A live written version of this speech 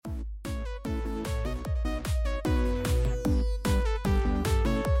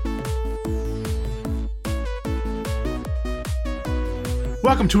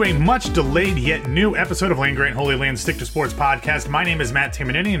Welcome to a much delayed yet new episode of Land Grant Holy Land Stick to Sports podcast. My name is Matt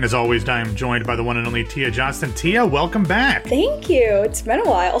Tamanini, and as always, I am joined by the one and only Tia Johnston. Tia, welcome back. Thank you. It's been a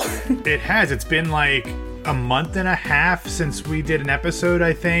while. It has. It's been like a month and a half since we did an episode,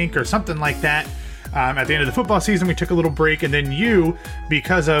 I think, or something like that. At the end of the football season, we took a little break, and then you,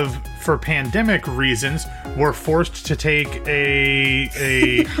 for pandemic reasons, were forced to take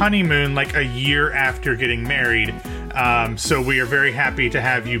a honeymoon like a year after getting married. So we are very happy to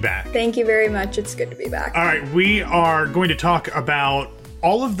have you back. Thank you very much. It's good to be back. All right, we are going to talk about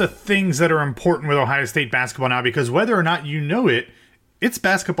all of the things that are important with Ohio State basketball now, because whether or not you know it, it's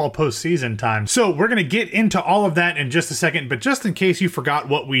basketball postseason time. So we're going to get into all of that in just a second, but just in case you forgot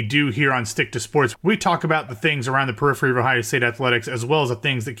what we do here on Stick to Sports, we talk about the things around the periphery of Ohio State athletics, as well as the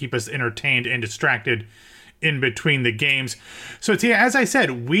things that keep us entertained and distracted in between the games. So Tia, as I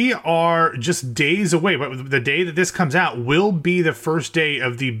said, we are just days away, but the day that this comes out will be the first day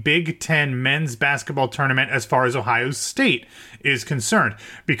of the Big Ten men's basketball tournament as far as Ohio State is concerned.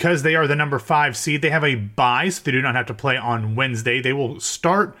 Because they are the number 5 seed, they have a bye, so they do not have to play on Wednesday. They will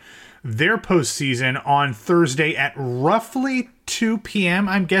start their postseason on Thursday at roughly 2 p.m.,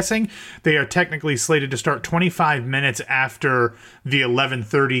 I'm guessing. They are technically slated to start 25 minutes after the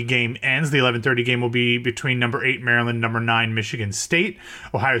 11:30 game ends. The 11:30 game will be between number 8 Maryland and number 9 Michigan State.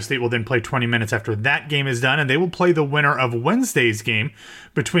 Ohio State will then play 20 minutes after that game is done, and they will play the winner of Wednesday's game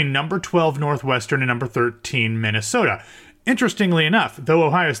between number 12 Northwestern and number 13 Minnesota. Interestingly enough, though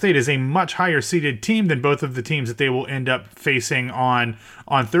Ohio State is a much higher seeded team than both of the teams that they will end up facing on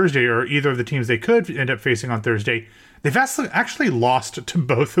Thursday, or either of the teams they could end up facing on Thursday, they've actually lost to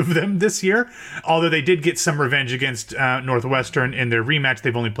both of them this year. Although they did get some revenge against Northwestern in their rematch.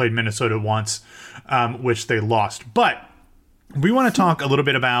 They've only played Minnesota once, which they lost. But we want to talk a little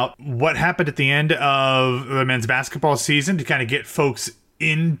bit about what happened at the end of the men's basketball season to kind of get folks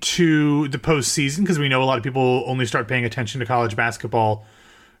into the postseason, because we know a lot of people only start paying attention to college basketball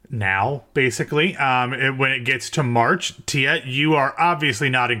now, basically. When it gets to March, Tia, you are obviously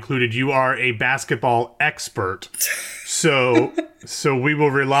not included. You are a basketball expert. So we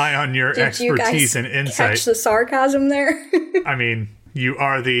will rely on your expertise and insight. Catch the sarcasm there? I mean, you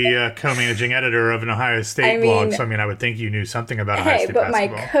are the co-managing editor of an Ohio State blog, so I would think you knew something about Ohio State basketball. Hey,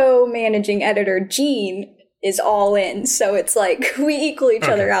 but my co-managing editor, Gene, is all in, so it's like we equal each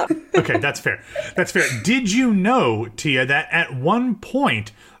other out. Okay, that's fair. That's fair. Did you know, Tia, that at one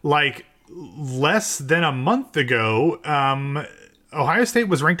point, like less than a month ago, Ohio State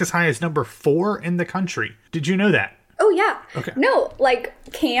was ranked as high as number 4 in the country? Did you know that? Oh, yeah. Okay. No, like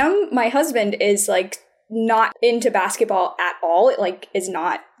Cam, my husband, is like not into basketball at all. It like is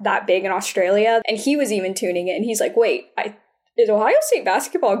not that big in Australia. And he was even tuning in. He's like, wait, is Ohio State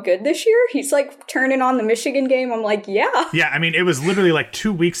basketball good this year? He's like turning on the Michigan game. I'm like, yeah. Yeah, I mean, it was literally like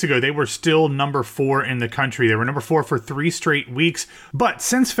 2 weeks ago. They were still number 4 in the country. They were number 4 for 3 straight weeks. But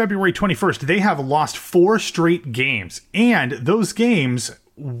since February 21st, they have lost 4 straight games. And those games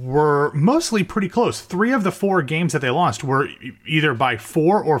were mostly pretty close. 3 of the 4 games that they lost were either by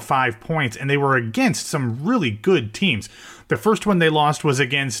 4 or 5 points, and they were against some really good teams. The first one they lost was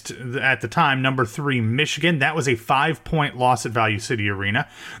against, at the time, number 3 Michigan. That was a 5-point loss at Value City Arena.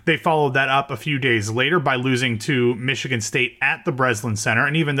 They followed that up a few days later by losing to Michigan State at the Breslin Center.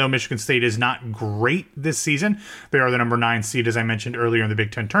 And even though Michigan State is not great this season, they are the number 9 seed, as I mentioned earlier in the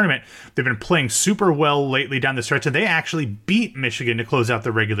Big Ten tournament. They've been playing super well lately down the stretch, and they actually beat Michigan to close out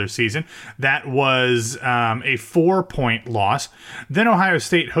the regular season. That was a 4-point loss. Then Ohio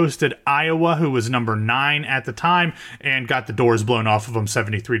State hosted Iowa, who was number 9 at the time, and got the doors blown off of them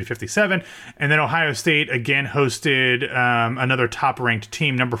 73-57. And then Ohio State again hosted another top-ranked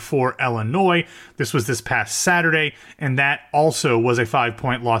team, number 4 Illinois. This was this past Saturday, and that also was a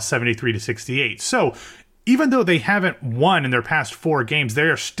 5-point loss, 73-68. So even though they haven't won in their past 4 games, they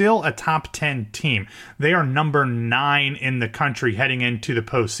are still a top 10 team. They are number 9 in the country heading into the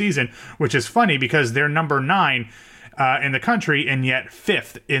postseason, which is funny because they're number 9 in the country and yet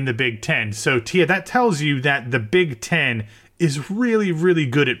 5th in the Big Ten. So, Tia, that tells you that the Big Ten is really, really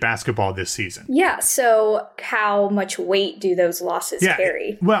good at basketball this season. Yeah, so how much weight do those losses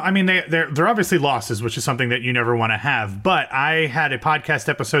carry? Well, I mean, they're obviously losses, which is something that you never want to have. But I had a podcast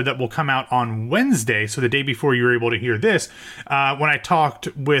episode that will come out on Wednesday, so the day before you were able to hear this, when I talked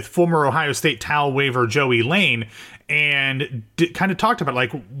with former Ohio State towel waver Joey Lane, and kind of talked about,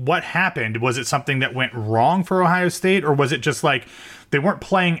 like, what happened. Was it something that went wrong for Ohio State, or was it just like they weren't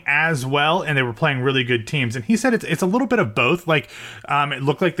playing as well and they were playing really good teams? And he said it's a little bit of both. Like, it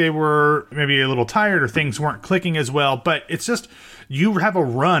looked like they were maybe a little tired or things weren't clicking as well, but it's just you have a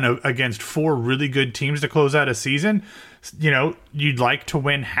run against 4 really good teams to close out a season. You'd like to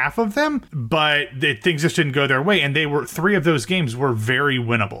win half of them, but things just didn't go their way. And 3 of those games were very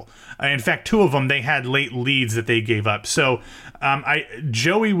winnable. In fact, 2 of them, they had late leads that they gave up. So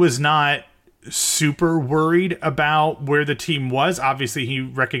Joey was not super worried about where the team was. Obviously, he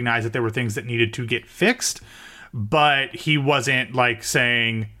recognized that there were things that needed to get fixed, but he wasn't like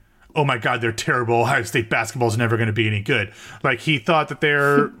saying, oh my God, they're terrible. Ohio State basketball is never going to be any good. Like, he thought that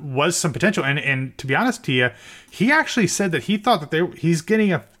there was some potential. And to be honest, Tia, he actually said that he thought that he's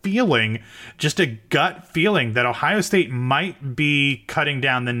getting a feeling, just a gut feeling, that Ohio State might be cutting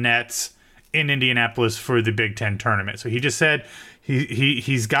down the nets in Indianapolis for the Big Ten tournament. So he just said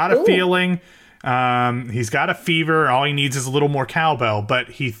he's got a feeling. He's got a fever. All he needs is a little more cowbell, but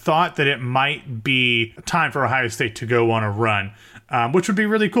he thought that it might be time for Ohio State to go on a run, which would be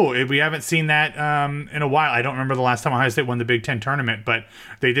really cool. We haven't seen that in a while. I don't remember the last time Ohio State won the Big Ten tournament, but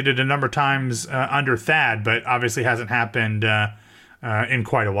they did it a number of times under Thad, but obviously hasn't happened in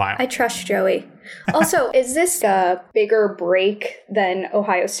quite a while. I trust Joey. Also, is this a bigger break than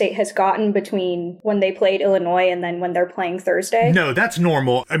Ohio State has gotten between when they played Illinois and then when they're playing Thursday? No, that's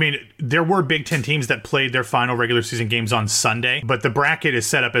normal. I mean, there were Big Ten teams that played their final regular season games on Sunday, but the bracket is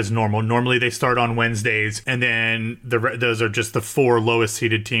set up as normal. Normally they start on Wednesdays, and then those are just the 4 lowest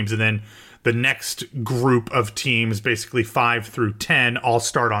seeded teams, and then the next group of teams, basically 5 through 10, all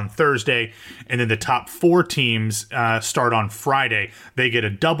start on Thursday. And then the top 4 teams start on Friday. They get a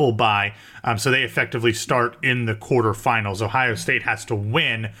double bye. So they effectively start in the quarterfinals. Ohio State has to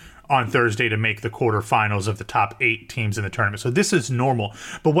win on Thursday to make the quarterfinals of the top 8 teams in the tournament. So this is normal.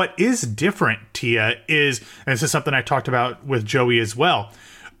 But what is different, Tia, is, and this is something I talked about with Joey as well,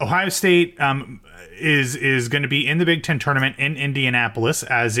 Ohio State is going to be in the Big Ten tournament in Indianapolis,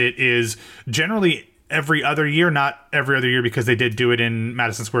 as it is generally every other year, not every other year because they did do it in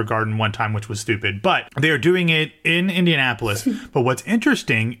Madison Square Garden one time, which was stupid, but they are doing it in Indianapolis. But what's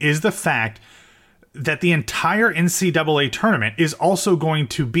interesting is the fact that the entire NCAA tournament is also going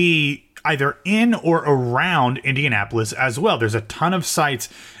to be either in or around Indianapolis as well. There's a ton of sites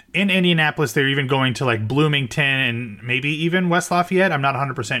in Indianapolis. They're even going to like Bloomington and maybe even West Lafayette. I'm not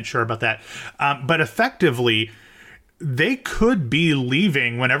 100% sure about that. But effectively, they could be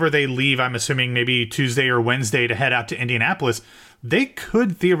leaving whenever they leave. I'm assuming maybe Tuesday or Wednesday to head out to Indianapolis. They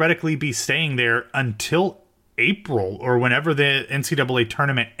could theoretically be staying there until April or whenever the NCAA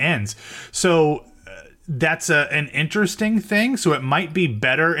tournament ends. So that's an interesting thing. So it might be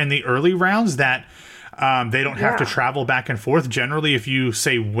better in the early rounds that they don't have to travel back and forth. Generally, if you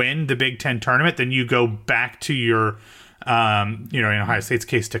say win the Big Ten tournament, then you go back to your, in Ohio State's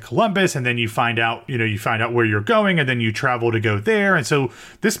case, to Columbus, and then you find out where you're going, and then you travel to go there. And so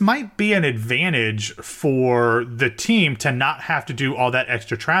this might be an advantage for the team to not have to do all that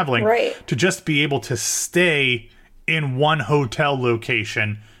extra traveling, right, to just be able to stay in one hotel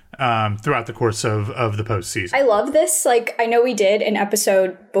location throughout the course of the postseason. I love this. Like, I know we did an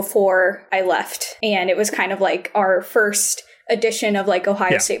episode before I left, and it was kind of like our first edition of like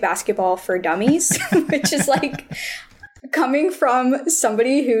Ohio State basketball for dummies, which is like coming from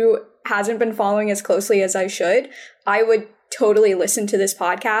somebody who hasn't been following as closely as I should. I would totally listen to this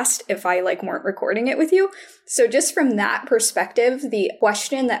podcast if I like weren't recording it with you. So just from that perspective, the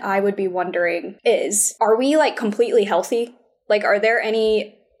question that I would be wondering is, are we like completely healthy? Like, are there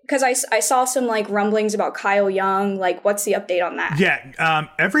any... Because I saw some like rumblings about Kyle Young. Like, what's the update on that? Yeah,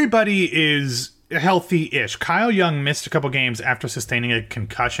 everybody is healthy-ish. Kyle Young missed a couple games after sustaining a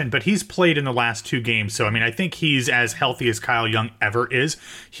concussion, but he's played in the last 2 games. So, I mean, I think he's as healthy as Kyle Young ever is.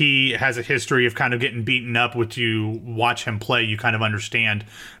 He has a history of kind of getting beaten up. When you watch him play, you kind of understand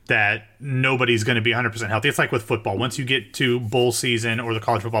that nobody's going to be 100% healthy. It's like with football. Once you get to bowl season or the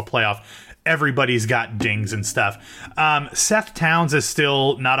college football playoff, everybody's got dings and stuff. Seth Towns is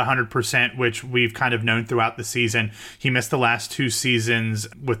still not 100%, which we've kind of known throughout the season. He missed the last 2 seasons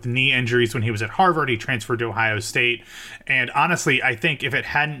with knee injuries when he was at Harvard. He transferred to Ohio State. And honestly, I think if it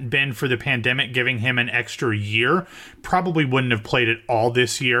hadn't been for the pandemic giving him an extra year, probably wouldn't have played it all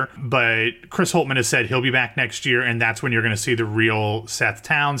this year. But Chris Holtmann has said he'll be back next year, and that's when you're going to see the real Seth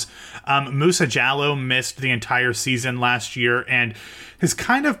Towns. Musa Jallow missed the entire season last year and has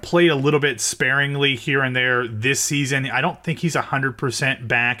kind of played a little bit sparingly here and there this season. I don't think he's 100%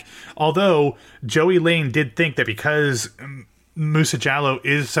 back, although Joey Lane did think that because Musa Jallow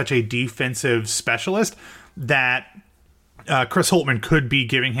is such a defensive specialist that Chris Holtmann could be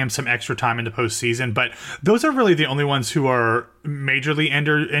giving him some extra time in the postseason, but those are really the only ones who are majorly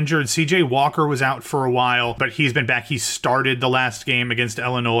injured. CJ Walker was out for a while, but he's been back. He started the last game against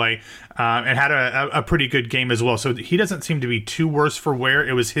Illinois and had a pretty good game as well. So he doesn't seem to be too worse for wear.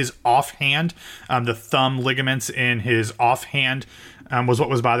 It was his offhand, the thumb ligaments in his offhand was what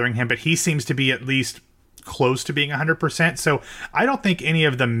was bothering him, but he seems to be at least close to being 100%. So I don't think any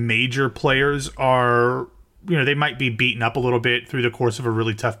of the major players are, they might be beaten up a little bit through the course of a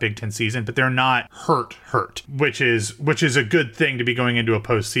really tough Big Ten season, but they're not hurt, which is a good thing to be going into a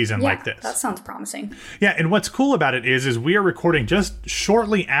postseason like this. That sounds promising. Yeah, and what's cool about it is we are recording just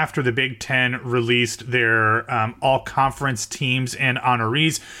shortly after the Big Ten released their all-conference teams and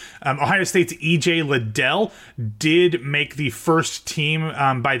honorees. Ohio State's E.J. Liddell did make the first team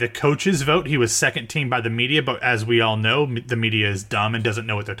by the coaches' vote. He was second team by the media, but as we all know, the media is dumb and doesn't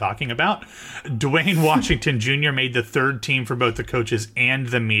know what they're talking about. Dwayne Washington Jr. made the third team for both the coaches and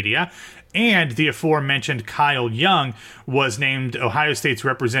the media. And the aforementioned Kyle Young was named Ohio State's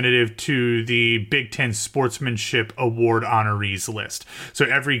representative to the Big Ten Sportsmanship Award honorees list. So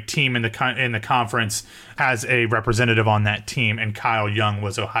every team in the conference has a representative on that team, and Kyle Young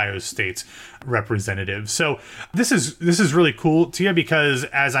was Ohio State's representative. So this is really cool, Tia, because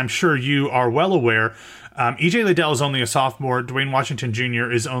as I'm sure you are well aware, E.J. Liddell is only a sophomore. Dwayne Washington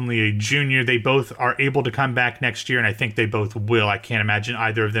Jr. is only a junior. They both are able to come back next year, and I think they both will. I can't imagine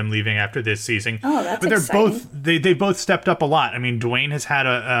either of them leaving after this season. Oh, that's exciting. They both stepped up a lot. I mean, Dwayne has had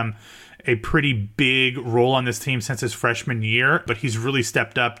a pretty big role on this team since his freshman year, but he's really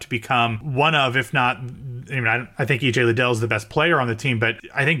stepped up to become one of, if not, I think E.J. Liddell is the best player on the team, but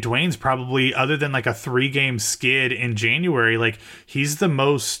I think Dwayne's probably, other than like a 3-game skid in January, like he's the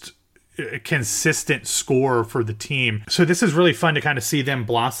most consistent scorer for the team. So this is really fun to kind of see them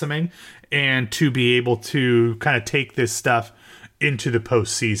blossoming and to be able to kind of take this stuff into the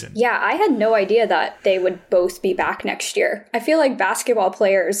postseason. Yeah, I had no idea that they would both be back next year. I feel like basketball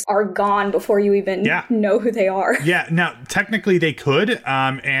players are gone before you even know who they are. Yeah, now technically they could,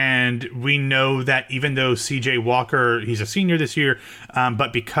 and we know that even though CJ Walker, he's a senior this year,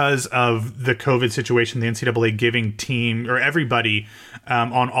 but because of the COVID situation, the NCAA giving team or everybody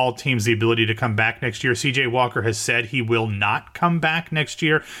on all teams the ability to come back next year, CJ Walker has said he will not come back next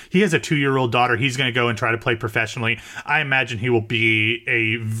year. He has a 2-year-old daughter. He's going to go and try to play professionally. I imagine he will be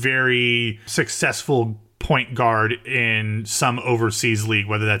a very successful point guard in some overseas league,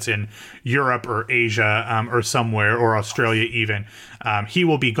 whether that's in Europe or Asia or somewhere, or Australia even. He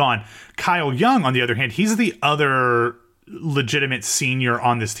will be gone. Kyle Young, on the other hand, he's the other legitimate senior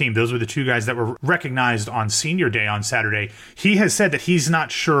on this team. Those were the two guys that were recognized on senior day on Saturday. He has said that he's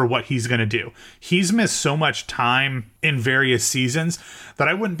not sure what he's going to do. He's missed so much time in various seasons that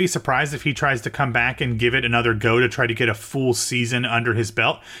I wouldn't be surprised if he tries to come back and give it another go to try to get a full season under his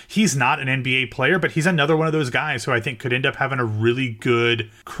belt. He's not an NBA player, but he's another one of those guys who I think could end up having a really good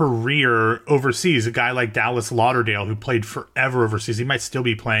career overseas. A guy like Dallas Lauderdale, who played forever overseas. He might still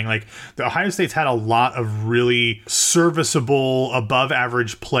be playing. Like, the Ohio State's had a lot of really serviceable, above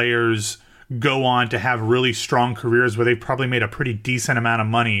average players go on to have really strong careers where they've probably made a pretty decent amount of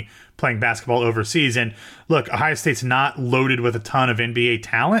money playing basketball overseas. And look, Ohio State's not loaded with a ton of NBA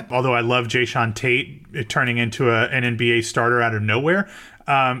talent, although I love Jayshawn Tate turning into an NBA starter out of nowhere.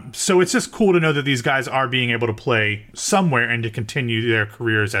 So it's just cool to know that these guys are being able to play somewhere and to continue their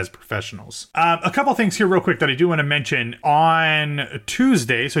careers as professionals. A couple things here real quick that I do want to mention. On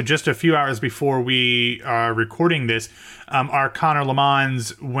Tuesday, so just a few hours before we are recording this, our Connor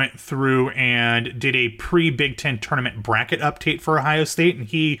Lamons went through and did a pre-Big Ten tournament bracket update for Ohio State, and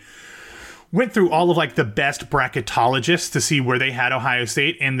he went through all of like the best bracketologists to see where they had Ohio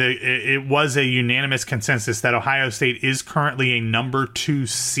State, and it was a unanimous consensus that Ohio State is currently a number 2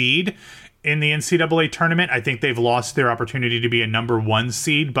 seed in the NCAA tournament. I think they've lost their opportunity to be a number 1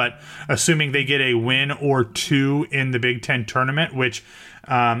 seed, but assuming they get a win or 2 in the Big Ten tournament, which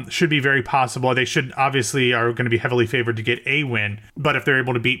should be very possible. They should obviously are going to be heavily favored to get a win, but if they're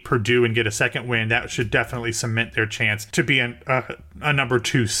able to beat Purdue and get a second win, that should definitely cement their chance to be a number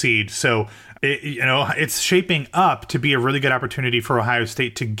 2 seed. So it's shaping up to be a really good opportunity for Ohio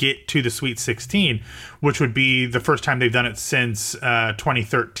State to get to the Sweet 16, which would be the first time they've done it since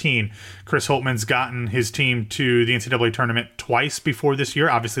 2013. Chris Holtmann's gotten his team to the NCAA tournament twice before this year.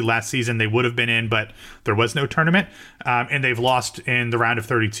 Obviously, last season they would have been in, but there was no tournament, and they've lost in the round of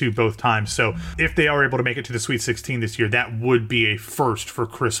 32 both times. So if they are able to make it to the Sweet 16 this year, that would be a first for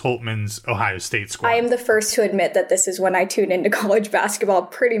Chris Holtmann's Ohio State squad. I am the first to admit that this is when I tune into college basketball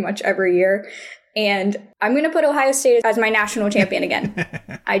pretty much every year. And I'm going to put Ohio State as my national champion again.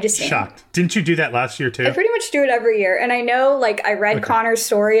 I just am. Shocked. Didn't you do that last year too? I pretty much do it every year. And I know, like, I read Connor's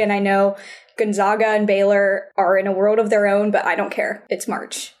story, and I know Gonzaga and Baylor are in a world of their own, but I don't care. It's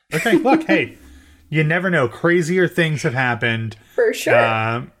March. Okay, look, hey, you never know. Crazier things have happened. For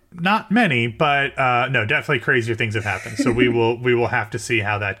sure. Not many, but no, definitely crazier things have happened. So we will have to see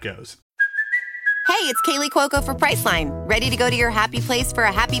how that goes. Hey, it's Kaylee Cuoco for Priceline. Ready to go to your happy place for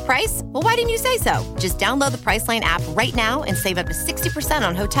a happy price? Well, why didn't you say so? Just download the Priceline app right now and save up to 60%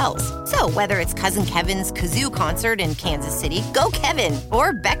 on hotels. So whether it's Cousin Kevin's Kazoo Concert in Kansas City, go Kevin,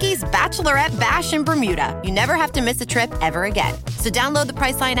 or Becky's Bachelorette Bash in Bermuda, you never have to miss a trip ever again. So download the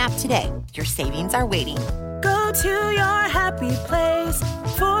Priceline app today. Your savings are waiting. Go to your happy place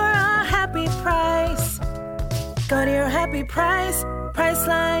for a happy price. Go to your happy price,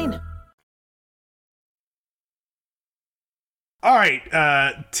 Priceline. All right,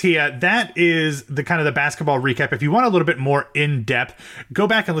 Tia, that is the kind of the basketball recap. If you want a little bit more in depth, go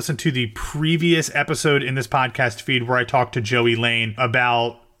back and listen to the previous episode in this podcast feed where I talked to Joey Lane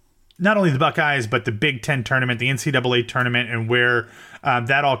about not only the Buckeyes, but the Big Ten tournament, the NCAA tournament, and where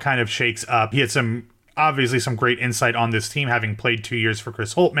that all kind of shakes up. He had obviously some great insight on this team, having played 2 years for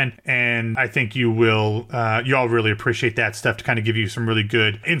Chris Holtmann, and I think you all really appreciate that stuff to kind of give you some really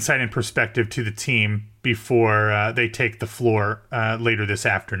good insight and perspective to the team before they take the floor later this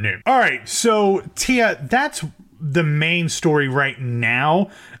afternoon. All right, so Tia, that's the main story right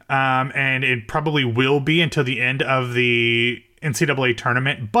now, and it probably will be until the end of the NCAA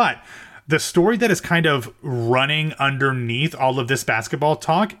tournament, but the story that is kind of running underneath all of this basketball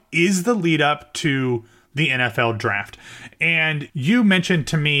talk is the lead up to the NFL draft. And you mentioned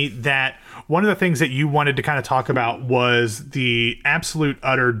to me that one of the things that you wanted to kind of talk about was the absolute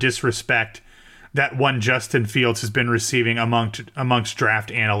utter disrespect that one Justin Fields has been receiving amongst draft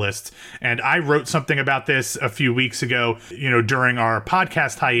analysts. And I wrote something about this a few weeks ago, during our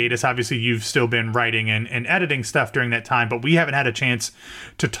podcast hiatus. Obviously, you've still been writing and editing stuff during that time, but we haven't had a chance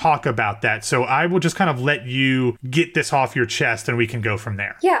to talk about that. So I will just kind of let you get this off your chest and we can go from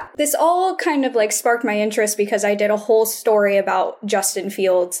there. Yeah, this all kind of like sparked my interest because I did a whole story about Justin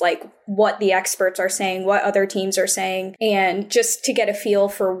Fields, like what the experts are saying, what other teams are saying, and just to get a feel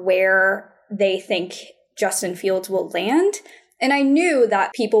for where they think Justin Fields will land. And I knew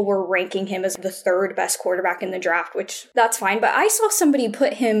that people were ranking him as the third best quarterback in the draft, which that's fine. But I saw somebody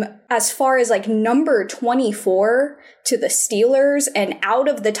put him as far as like number 24 to the Steelers and out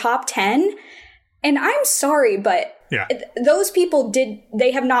of the top 10. And I'm sorry, but those people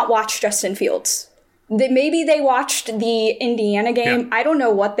they have not watched Justin Fields. Maybe they watched the Indiana game. Yeah. I don't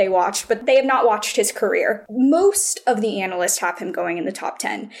know what they watched, but they have not watched his career. Most of the analysts have him going in the top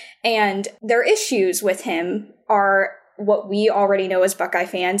 10. And their issues with him are what we already know as Buckeye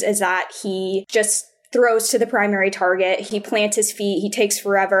fans, is that he just throws to the primary target. He plants his feet. He takes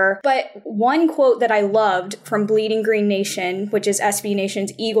forever. But one quote that I loved from Bleeding Green Nation, which is SB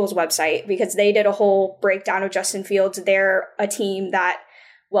Nation's Eagles website, because they did a whole breakdown of Justin Fields. They're a team that,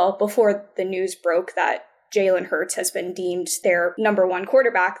 well, before the news broke that Jalen Hurts has been deemed their number one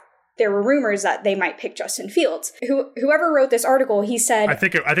quarterback, there were rumors that they might pick Justin Fields. Whoever wrote this article, he said... I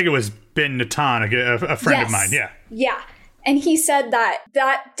think it was Ben Natan, a friend of mine, yeah. Yeah. And he said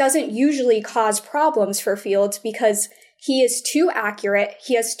that doesn't usually cause problems for Fields because he is too accurate,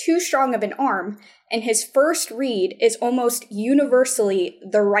 he has too strong of an arm, and his first read is almost universally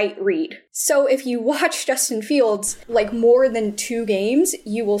the right read. So if you watch Justin Fields like more than 2 games,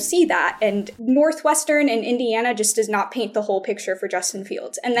 you will see that. And Northwestern and Indiana just does not paint the whole picture for Justin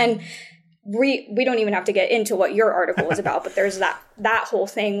Fields. And then we don't even have to get into what your article was about, but there's that whole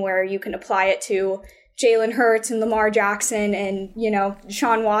thing where you can apply it to Jalen Hurts and Lamar Jackson and,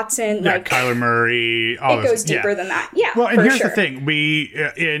 Deshaun Watson. Yeah, Kyler Murray. It goes deeper than that. Yeah, well, and here's the thing. We,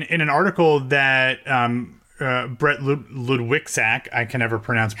 in an article that Brett Ludwigczak, I can never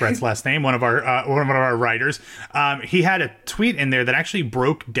pronounce Brett's last name, one of our writers, he had a tweet in there that actually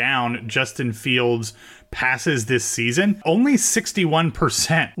broke down Justin Fields' passes this season. Only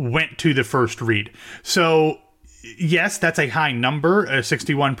 61% went to the first read. So... yes, that's a high number,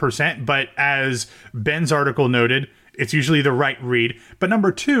 61%, but as Ben's article noted, it's usually the right read. But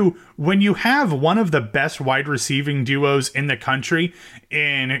number 2, when you have one of the best wide receiving duos in the country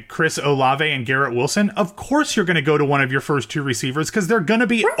in Chris Olave and Garrett Wilson, of course you're going to go to one of your first 2 receivers because they're going to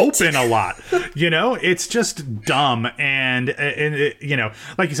be open a lot. It's just dumb. And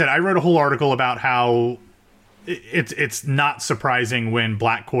like you said, I wrote a whole article about how it's not surprising when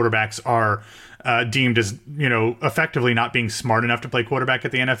black quarterbacks are deemed as, effectively not being smart enough to play quarterback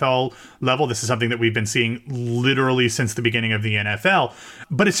at the NFL level. This is something that we've been seeing literally since the beginning of the NFL,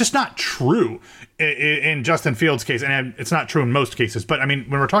 but it's just not true in Justin Fields' case. And it's not true in most cases, but I mean,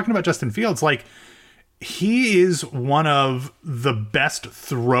 when we're talking about Justin Fields, like, he is one of the best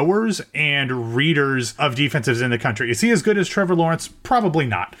throwers and readers of defenses in the country. Is he as good as Trevor Lawrence? Probably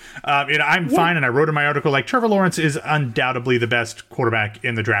not. I'm fine, and I wrote in my article, like, Trevor Lawrence is undoubtedly the best quarterback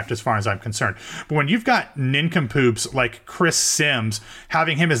in the draft as far as I'm concerned. But when you've got nincompoops like Chris Sims,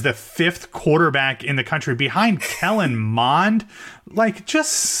 having him as the 5th quarterback in the country behind Kellen Mond, like,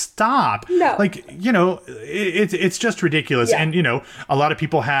 just stop. No. Like, it's just ridiculous. Yeah. And, a lot of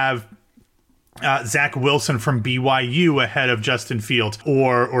people have Zach Wilson from BYU ahead of Justin Fields,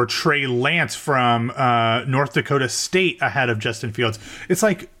 or Trey Lance from North Dakota State ahead of Justin Fields. It's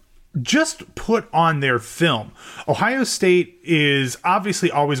like, just put on their film. Ohio State is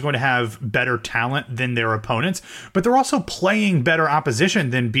obviously always going to have better talent than their opponents, but they're also playing better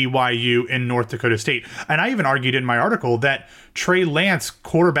opposition than BYU and North Dakota State. And I even argued in my article that Trey Lance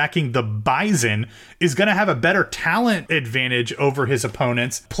quarterbacking the Bison is going to have a better talent advantage over his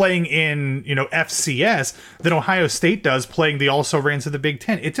opponents playing in, FCS than Ohio State does playing the also-rans of the Big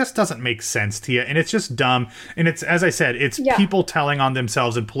Ten. It just doesn't make sense to you, and it's just dumb. And it's, as I said, it's people telling on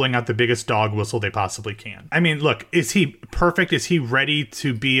themselves and pulling out the biggest dog whistle they possibly can. I mean, look, is he perfect? Is he ready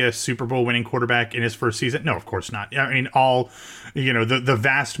to be a Super Bowl winning quarterback in his first season? No, of course not. I mean, the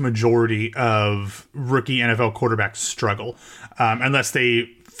vast majority of rookie NFL quarterbacks struggle unless they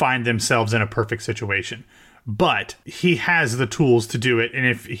find themselves in a perfect situation. But he has the tools to do it, and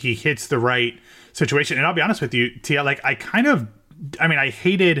if he hits the right situation, and I'll be honest with you, Tia, like, I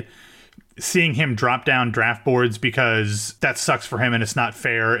hated seeing him drop down draft boards because that sucks for him and it's not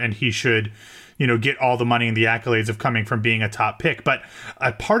fair, and he should, get all the money and the accolades of coming from being a top pick. But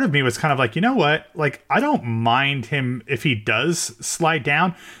a part of me was kind of like, you know what? Like, I don't mind him if he does slide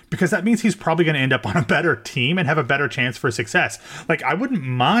down, because that means he's probably going to end up on a better team and have a better chance for success. Like, I wouldn't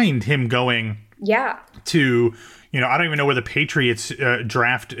mind him going to, I don't even know where the Patriots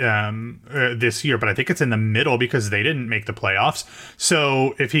draft this year, but I think it's in the middle because they didn't make the playoffs.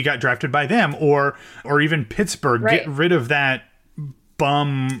 So if he got drafted by them, or even Pittsburgh, get rid of that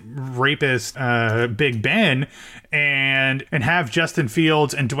bum rapist Big Ben and have Justin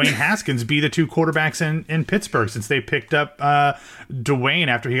Fields and Dwayne Haskins be the 2 quarterbacks in Pittsburgh, since they picked up Dwayne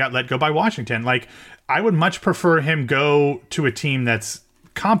after he got let go by Washington. Like, I would much prefer him go to a team that's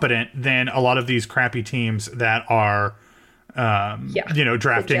competent than a lot of these crappy teams that are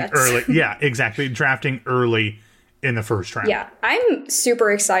drafting early. Yeah, exactly. Drafting early in the first round. Yeah, I'm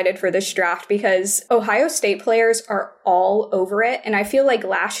super excited for this draft because Ohio State players are all over it. And I feel like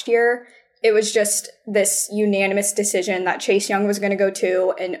last year it was just this unanimous decision that Chase Young was going to go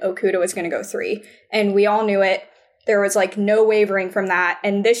 2 and Okudah was going to go 3. And we all knew it. There was like no wavering from that.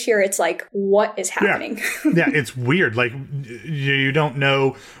 And this year it's like, what is happening? Yeah, it's weird. Like, you don't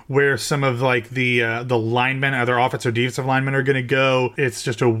know where some of like the linemen, either offensive or defensive linemen, are going to go. It's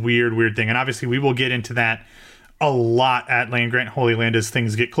just a weird thing. And obviously we will get into that a lot at Land Grant Holy Land as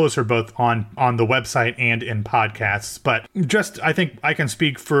things get closer, both on the website and in podcasts. But just, I think I can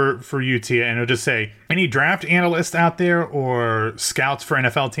speak for you, Tia, and I'll just say, any draft analysts out there or scouts for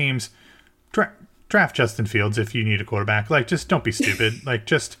NFL teams, draft Justin Fields if you need a quarterback. Like, just don't be stupid. Like,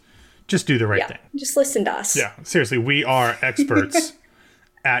 just do the right thing. Just listen to us. Yeah, seriously, we are experts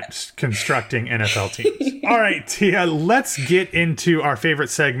at constructing NFL teams. All right, Tia, let's get into our favorite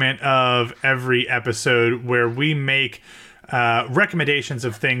segment of every episode, where we make recommendations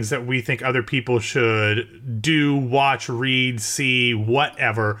of things that we think other people should do, watch, read, see,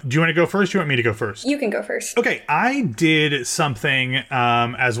 whatever. Do you want to go first? Do you want me to go first? You can go first. Okay, I did something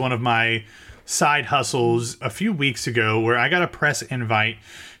as one of my side hustles a few weeks ago where I got a press invite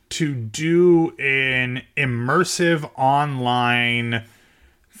to do an immersive online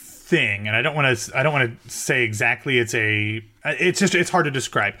thing, and I don't want to say exactly. It's hard to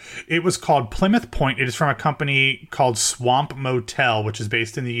describe. It was called Plymouth Point. It is from a company called Swamp Motel, which is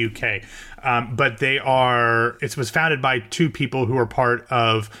based in the UK. But it was founded by 2 people who are part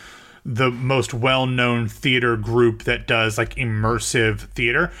of the most well-known theater group that does like immersive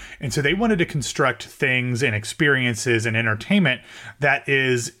theater. And so they wanted to construct things and experiences and entertainment that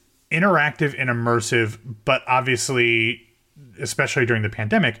is interactive and immersive, but obviously, especially during the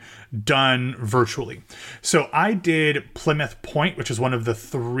pandemic, done virtually. So I did Plymouth Point, which is one of the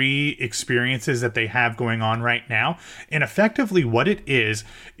 3 experiences that they have going on right now. And effectively what it is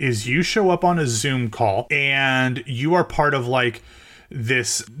you show up on a Zoom call and you are part of like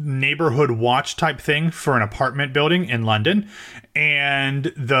this neighborhood watch type thing for an apartment building in London. And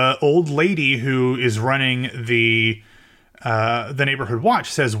the old lady who is running the neighborhood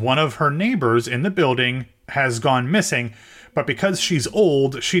watch says one of her neighbors in the building has gone missing. But because she's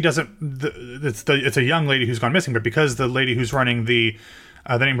old, she doesn't. It's a young lady who's gone missing. But because the lady who's running the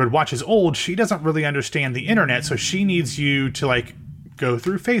neighborhood watch is old, she doesn't really understand the internet. So she needs you to like go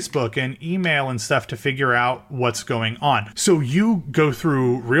through Facebook and email and stuff to figure out what's going on. So you go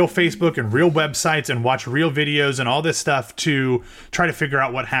through real Facebook and real websites and watch real videos and all this stuff to try to figure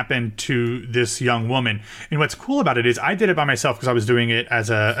out what happened to this young woman. And what's cool about it is I did it by myself because I was doing it as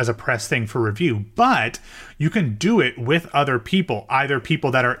a press thing for review, but you can do it with other people, either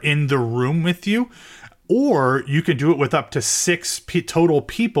people that are in the room with you, or you can do it with up to 6 total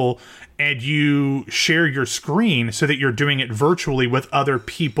people, and you share your screen so that you're doing it virtually with other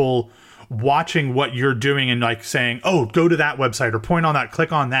people watching what you're doing and like saying, oh, go to that website or point on that,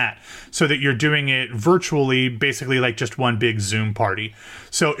 click on that, so that you're doing it virtually, basically like just one big Zoom party.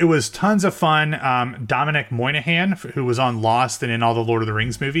 So it was tons of fun. Dominic Moynihan, who was on Lost and in all the Lord of the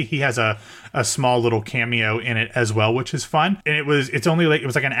Rings movie, he has a small little cameo in it as well, which is fun. And it was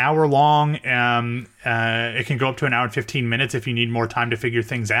like an hour long. It can go up to an hour and 15 minutes if you need more time to figure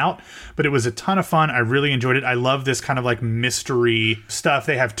things out. But it was a ton of fun. I really enjoyed it. I love this kind of like mystery stuff.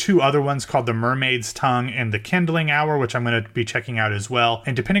 They have 2 other ones called The Mermaid's Tongue and The Kindling Hour, which I'm going to be checking out as well.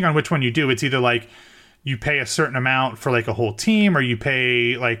 And depending on which one you do, it's either like you pay a certain amount for like a whole team, or you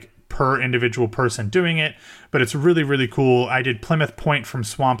pay like per individual person doing it. But it's really, really cool. I did Plymouth Point from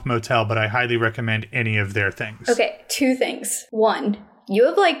Swamp Motel, but I highly recommend any of their things. Okay, 2 things. 1, you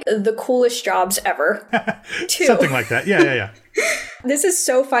have like the coolest jobs ever. 2. Something like that. Yeah. This is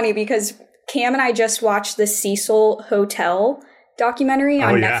so funny because Cam and I just watched the Cecil Hotel documentary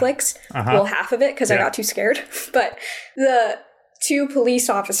on Netflix. Well, half of it because I got too scared. But the 2 police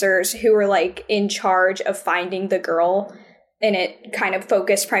officers who were like in charge of finding the girl, and it kind of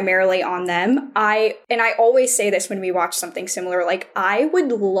focused primarily on them. I always say this when we watch something similar, like I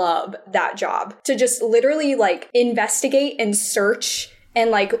would love that job to just literally like investigate and search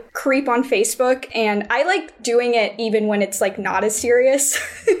and like creep on Facebook. And I like doing it even when it's like not as serious.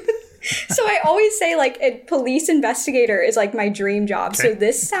 So I always say like a police investigator is like my dream job. Okay. So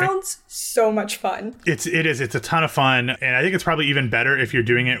this sounds so much fun. It's a ton of fun. And I think it's probably even better if you're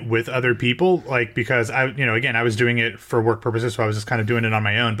doing it with other people, like, because I was doing it for work purposes. So I was just kind of doing it on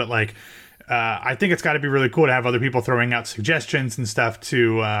my own. But like, I think it's got to be really cool to have other people throwing out suggestions and stuff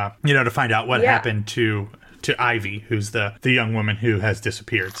to find out what happened to Ivy, who's the young woman who has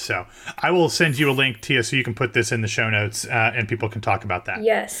disappeared. So I will send you a link, Tia, so you can put this in the show notes and people can talk about that.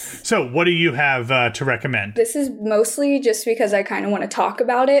 Yes. So what do you have to recommend? This is mostly just because I kind of want to talk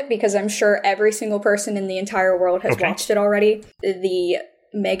about it, because I'm sure every single person in the entire world has watched it already. The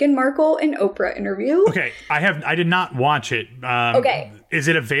Meghan Markle and Oprah interview. Okay, I did not watch it. Okay. Is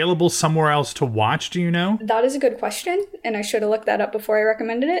it available somewhere else to watch, do you know? That is a good question, and I should have looked that up before I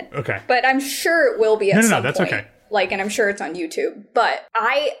recommended it. Okay. But I'm sure it will be at some point. No, that's okay. Like, and I'm sure it's on YouTube. But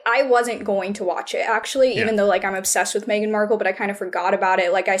I wasn't going to watch it, actually, even though, like, I'm obsessed with Meghan Markle, but I kind of forgot about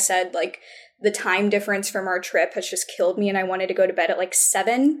it. Like I said, like, the time difference from our trip has just killed me, and I wanted to go to bed at, like,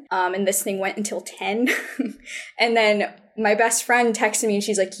 7, and this thing went until 10. And then my best friend texted me, and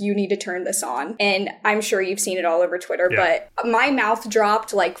she's like, you need to turn this on. And I'm sure you've seen it all over Twitter, but my mouth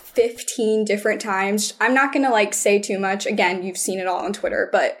dropped, like, 15 different times. I'm not gonna, like, say too much. Again, you've seen it all on Twitter,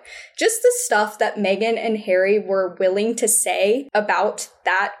 but just the stuff that Meghan and Harry were willing to say about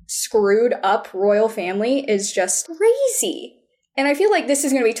that screwed up royal family is just crazy. And I feel like this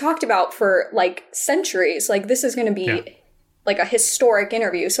is going to be talked about for, like, centuries. Like, this is going to be, like, a historic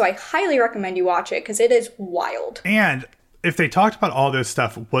interview. So I highly recommend you watch it, because it is wild. And if they talked about all this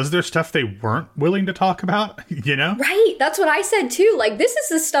stuff, was there stuff they weren't willing to talk about, you know? Right. That's what I said, too. Like, this is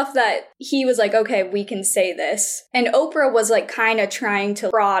the stuff that he was like, okay, we can say this. And Oprah was, like, kind of trying to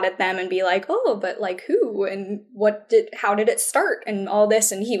prod at them and be like, oh, but, like, who? And how did it start? And all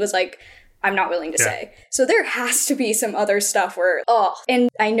this. And he was like, I'm not willing to say. So there has to be some other stuff where, and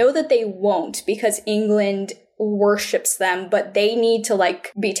I know that they won't, because England worships them, but they need to,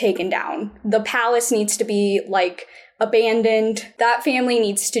 like, be taken down. The palace needs to be, like, abandoned. That family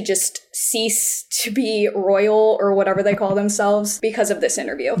needs to just cease to be royal, or whatever they call themselves, because of this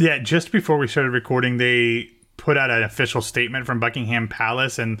interview. Yeah, just before we started recording, they put out an official statement from Buckingham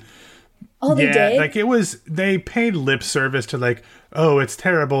Palace, and they did? Like, they paid lip service to, like, oh, it's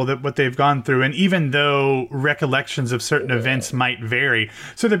terrible that what they've gone through. And even though recollections of certain events might vary,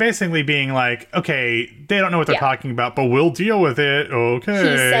 so they're basically being like, okay, they don't know what they're talking about, but we'll deal with it. Okay.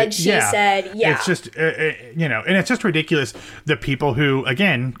 He said, she said, It's just, you know, and it's just ridiculous. The people who,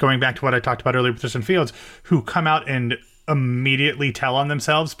 again, going back to what I talked about earlier with Justin Fields, who come out and immediately tell on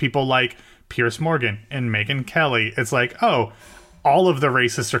themselves, people like Piers Morgan and Megyn Kelly. It's like, oh, all of the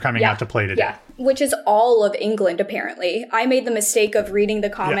racists are coming out to play today. Yeah, which is all of England, apparently. I made the mistake of reading the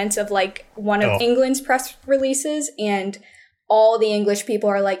comments of like one of England's press releases, and all the English people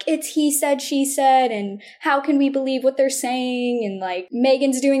are like, it's he said, she said, and how can we believe what they're saying? And like,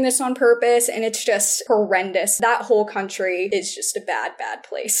 Meghan's doing this on purpose, and it's just horrendous. That whole country is just a bad, bad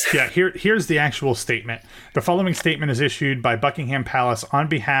place. Yeah, here's the actual statement. The following statement is issued by Buckingham Palace on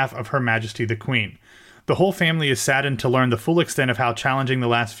behalf of Her Majesty the Queen. The whole family is saddened to learn the full extent of how challenging the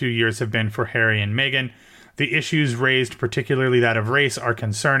last few years have been for Harry and Meghan. The issues raised, particularly that of race, are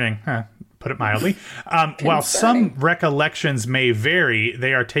concerning, put it mildly. While some recollections may vary,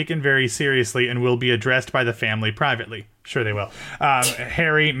 they are taken very seriously and will be addressed by the family privately. Sure they will.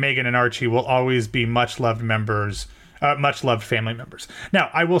 Harry, Meghan, and Archie will always be much-loved family members. Now,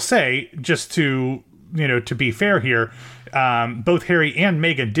 I will say, just to be fair here, both Harry and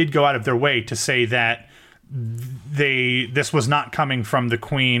Meghan did go out of their way to say that this was not coming from the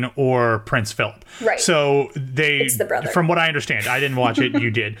Queen or Prince Philip. Right. So it's the brother. From what I understand, I didn't watch it,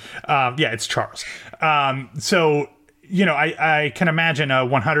 you did. It's Charles. So, you know, I can imagine a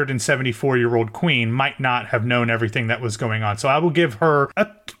 174-year-old queen might not have known everything that was going on. So I will give her a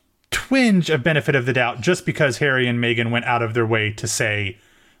twinge of benefit of the doubt just because Harry and Meghan went out of their way to say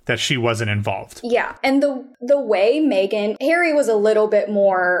that she wasn't involved. Yeah. And the way Harry was a little bit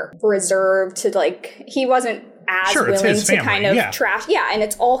more reserved to like, he wasn't as willing to kind of trash. Yeah. And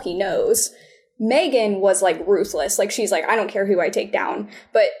it's all he knows. Meghan was like ruthless. Like, she's like, I don't care who I take down.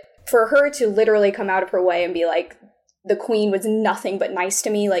 But for her to literally come out of her way and be like, the Queen was nothing but nice to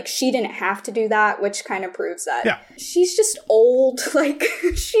me. Like, she didn't have to do that, which kind of proves that she's just old. Like,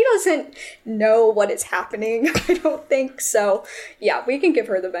 she doesn't know what is happening, I don't think. So, yeah, we can give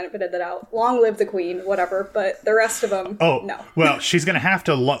her the benefit of the doubt. Long live the Queen, whatever. But the rest of them, no. Well, she's going to have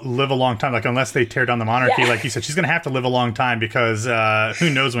to live a long time. Like, unless they tear down the monarchy, like you said, she's going to have to live a long time because who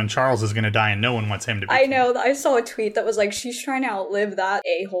knows when Charles is going to die and no one wants him to be. I know. I saw a tweet that was like, she's trying to outlive that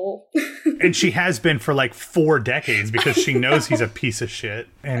a-hole. And she has been for like 4 decades. Because she knows he's a piece of shit.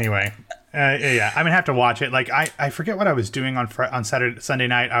 Anyway, I'm gonna have to watch it. Like, I forget what I was doing on Sunday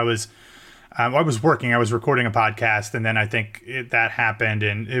night. I was working. I was recording a podcast, and then I think that happened,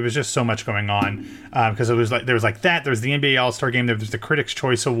 and it was just so much going on because it was like there was the NBA All-Star Game, there was the Critics'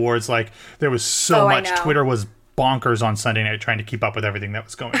 Choice Awards. Like, there was so much. Twitter was bonkers on Sunday night trying to keep up with everything that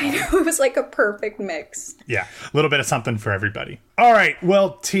was going on. I know, it was like a perfect mix. Yeah, a little bit of something for everybody. All right,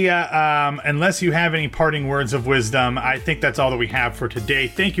 well, Tia, unless you have any parting words of wisdom, I think that's all that we have for today.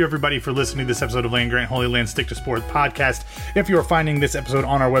 Thank you, everybody, for listening to this episode of Land Grant Holy Land Stick to Sport podcast. If you are finding this episode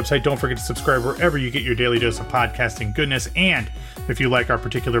on our website, don't forget to subscribe wherever you get your daily dose of podcasting goodness. And if you like our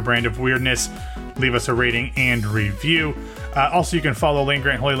particular brand of weirdness, leave us a rating and review. Also, you can follow Land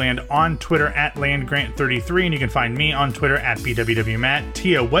Grant Holy Land on Twitter at LandGrant33, and you can find me on Twitter at BWWMatt.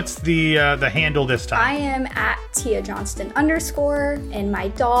 Tia, what's the handle this time? I am at Tia Johnston _, and my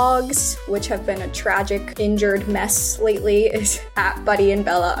dogs, which have been a tragic, injured mess lately, is at Buddy and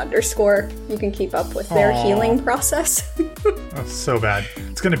Bella _. You can keep up with their healing process. That's so bad.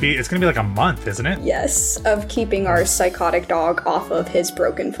 It's gonna be like a month, isn't it? Yes, of keeping our psychotic dog off of his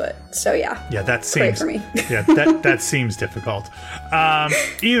broken foot. So yeah. Yeah, that seems. Pray for me. Yeah, that seems difficult.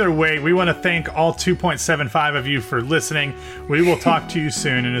 Either way, we want to thank all 2.75 of you for listening. We will talk to you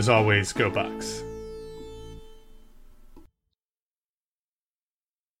soon, and as always, go Bucks.